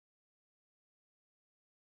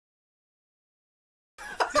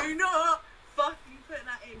Do not fucking put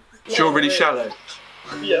that in. It's already shallow.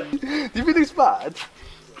 Yeah. Do you think it's bad?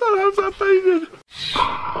 No, how's that painted?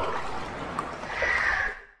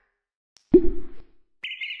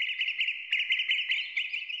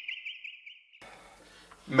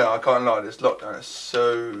 Mate, I can't lie, this lockdown is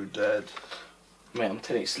so dead. Mate, I'm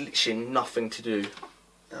telling you, it's literally nothing to do.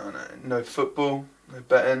 No football, no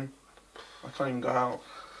betting. I can't even go out.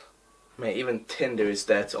 Mate, even Tinder is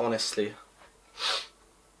dead, honestly.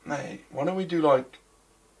 Mate, why don't we do like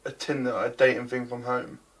a Tinder, a dating thing from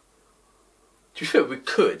home? Do you feel we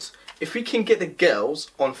could? If we can get the girls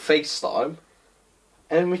on FaceTime,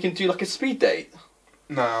 and we can do like a speed date.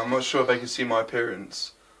 No, I'm not sure if they can see my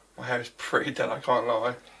appearance. My hair is pretty dead, I can't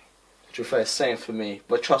lie. To be fair, same for me.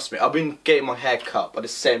 But trust me, I've been getting my hair cut by the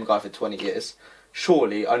same guy for 20 years.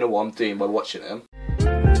 Surely I know what I'm doing by watching him.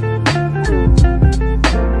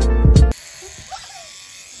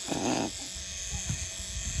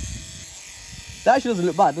 That actually doesn't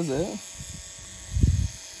look bad, does it?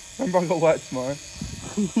 Remember I got work tomorrow.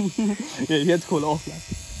 Yeah, you had to call it off, lad.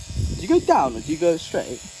 Do you go down or do you go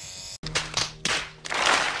straight?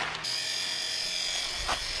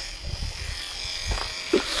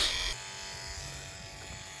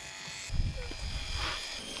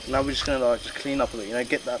 Now we're just gonna like just clean up a bit, you know,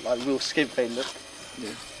 get that like real skin fade look.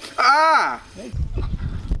 Yeah. Ah!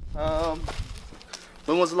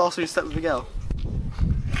 When was the last time you slept with a girl?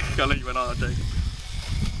 I'll let you went out, Jake.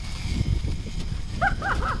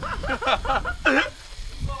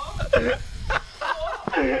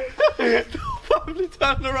 Probably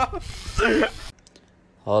turn around.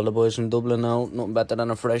 All the boys from Dublin now, nothing better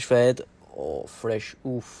than a fresh fade. Oh, fresh,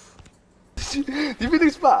 oof. Do you think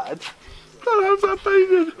it's bad? No, how's that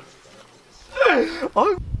painted?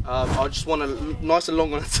 I just want a nice and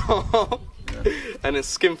long on the top, yeah. And then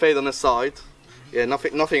skin fade on the side. Yeah,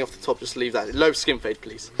 nothing off the top. Just leave that low skin fade,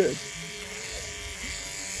 please.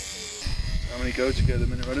 How many girls you get at the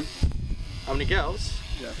minute, running? How many girls?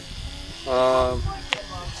 Yeah.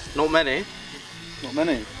 Not many. Not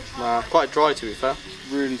many. Nah, quite dry to be fair.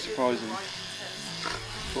 Really surprising.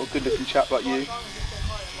 What a good looking chap like you.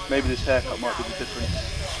 Maybe this haircut might be the difference.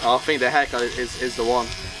 I think the haircut is the one.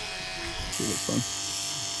 It looks fun.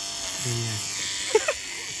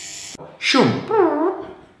 Shum.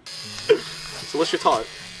 So what's your type?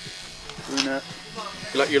 Brunette.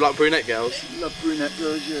 You like brunette girls? I love brunette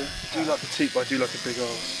girls, yeah. I do like petite, but I do like a big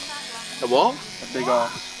ass. A what? A big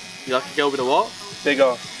ass. You like a girl with a what? Big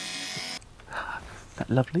ass. That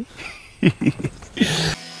lovely. My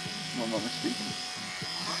mum is speaking.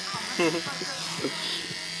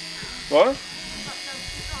 What?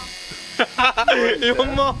 Your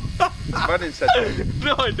mum. I didn't say that.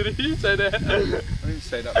 No, I didn't. You said it. I didn't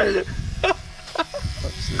say that.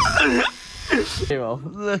 Hero,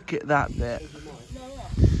 look at that bit.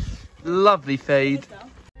 Lovely fade.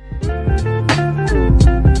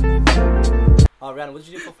 Oh, Rihanna, what did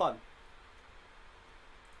you do for fun?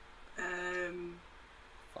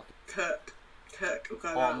 Kirk will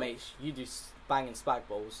go Oh, out. mate, you do banging spag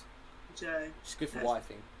balls. Joe. It's good for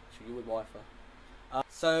wifing. You're with wifer.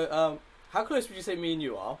 So, how close would you say me and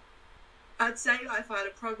you are? I'd say like if I had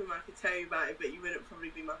a problem I could tell you about it, but you wouldn't probably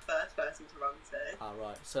be my first person to run to. Ah,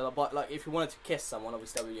 right. So, but like, if you wanted to kiss someone,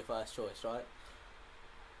 obviously that would be your first choice, right?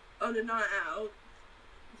 On a night out,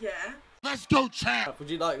 yeah. Let's go, champ! Would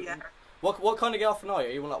you like? Yeah. What kind of girlfriend are you?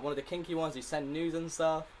 Are you like one of the kinky ones? You send nudes and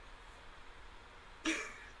stuff?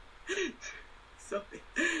 Sorry.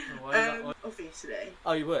 Obviously.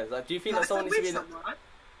 Oh, you would. Like, do you feel like someone needs to be in?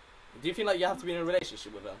 Do you feel like you have to be in a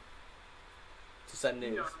relationship with them to send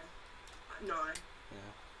nudes? No.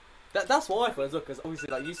 Yeah. That's what I feel as well, because obviously,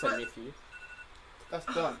 like, you sent me a few. That's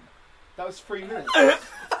done. That was 3 minutes.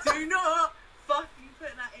 Do not fucking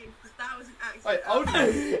put that in, because that was an accident. Wait, hold on.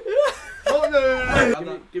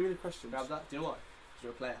 No. Give me the question. Grab that. Do you know why? Because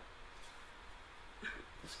you're a player.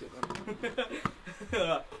 That's good,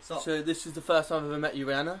 man. So this is the first time I've ever met you,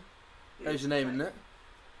 Rihanna. There's your name, isn't it?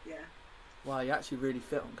 Yeah. Wow, you actually really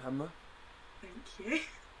fit on camera. Thank you.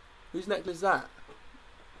 Whose necklace is that?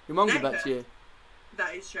 Your mum gave that to you?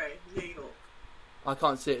 That is true. New York. I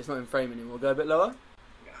can't see it, it's not in frame anymore. Go a bit lower.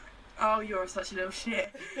 Oh, you're such a little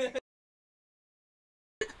shit.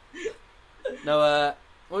 No,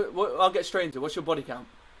 I'll get straight into it. What's your body count?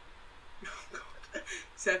 Oh, God.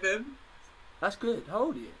 7. That's good. How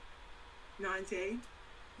old are you? 19.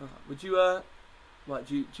 Would you, like,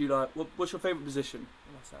 do you like, what's your favourite position?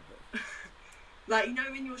 Let's have it. Like, you know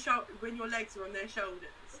when your legs are on their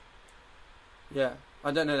shoulders? Yeah.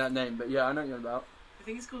 I don't know that name, but yeah, I know what you're on about. I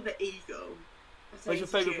think it's called the Eagle. What's your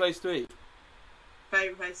favourite place to eat?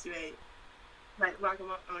 Favourite place to eat? Like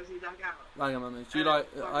Wagamama's you like out? Wagamama's. Do you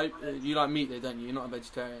you like meat though, don't you? You're not a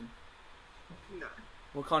vegetarian. No.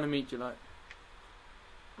 What kind of meat do you like?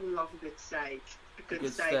 I love a good steak. A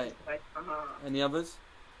good steak. Steak. Like, Any others?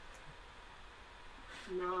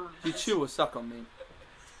 No. Do you chew or suck on meat?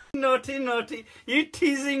 Naughty, naughty, you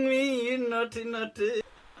teasing me, you naughty, naughty.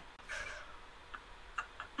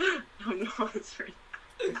 I'm not sorry.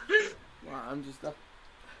 Wow, I'm just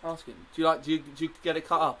asking. Do you get it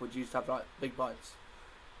cut up, or do you just have like big bites?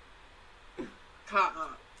 Cut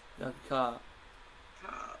up. You have to cut up.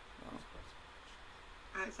 Cut up. Oh.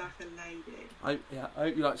 That's like a lady. I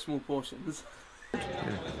hope you like small portions.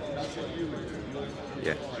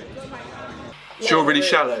 Yeah. You're really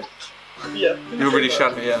shallow. Yeah. You're really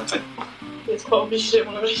shallow, yeah. It's probably shit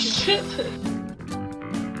when I relationship.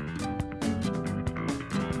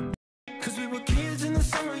 Cause we were kids in the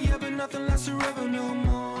summer, yeah, but nothing lasts forever no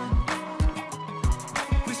more.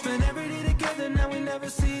 We spent every day together, now we never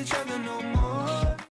see each other no more.